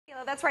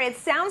That's right. It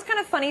sounds kind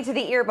of funny to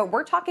the ear, but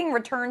we're talking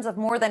returns of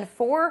more than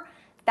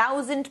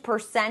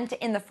 4,000%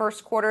 in the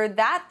first quarter.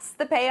 That's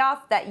the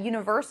payoff that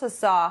Universa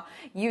saw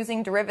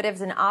using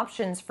derivatives and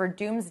options for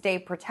doomsday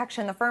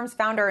protection. The firm's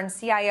founder and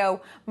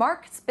CIO,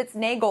 Mark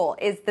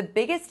Spitznagel, is the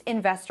biggest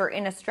investor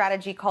in a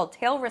strategy called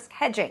tail risk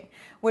hedging,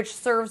 which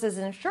serves as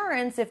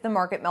insurance if the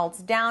market melts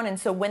down. And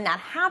so when that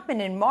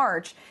happened in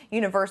March,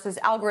 Universa's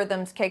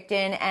algorithms kicked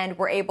in and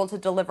were able to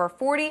deliver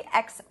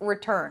 40x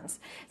returns.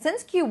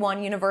 Since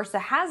Q1, Universa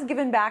has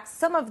given back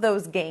some of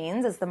those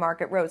gains as the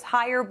market rose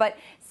higher, but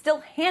still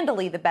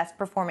handily the best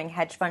performing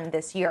hedge fund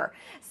this year.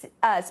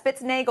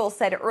 Spitznagel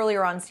said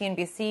earlier on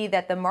CNBC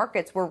that the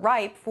markets were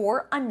ripe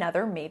for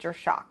another major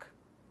shock.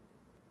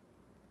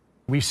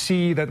 We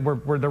see that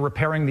they're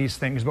repairing these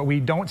things, but we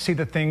don't see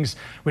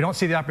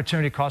the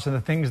opportunity cost of the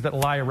things that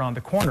lie around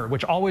the corner,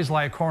 which always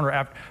lie a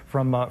corner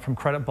from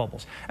credit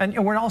bubbles. And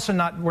we're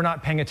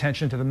not paying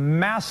attention to the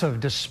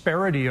massive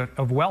disparity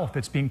of wealth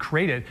that's being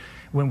created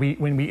when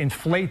we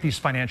inflate these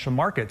financial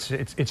markets.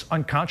 It's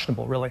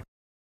unconscionable, really.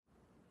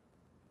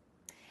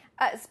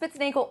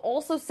 Spitznagel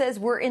also says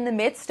we're in the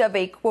midst of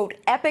a, quote,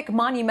 epic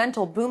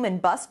monumental boom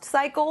and bust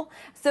cycle.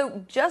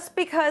 So just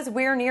because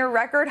we're near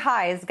record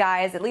highs,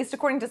 guys, at least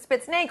according to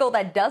Spitznagel,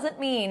 that doesn't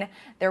mean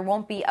there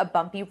won't be a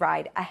bumpy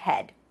ride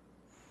ahead.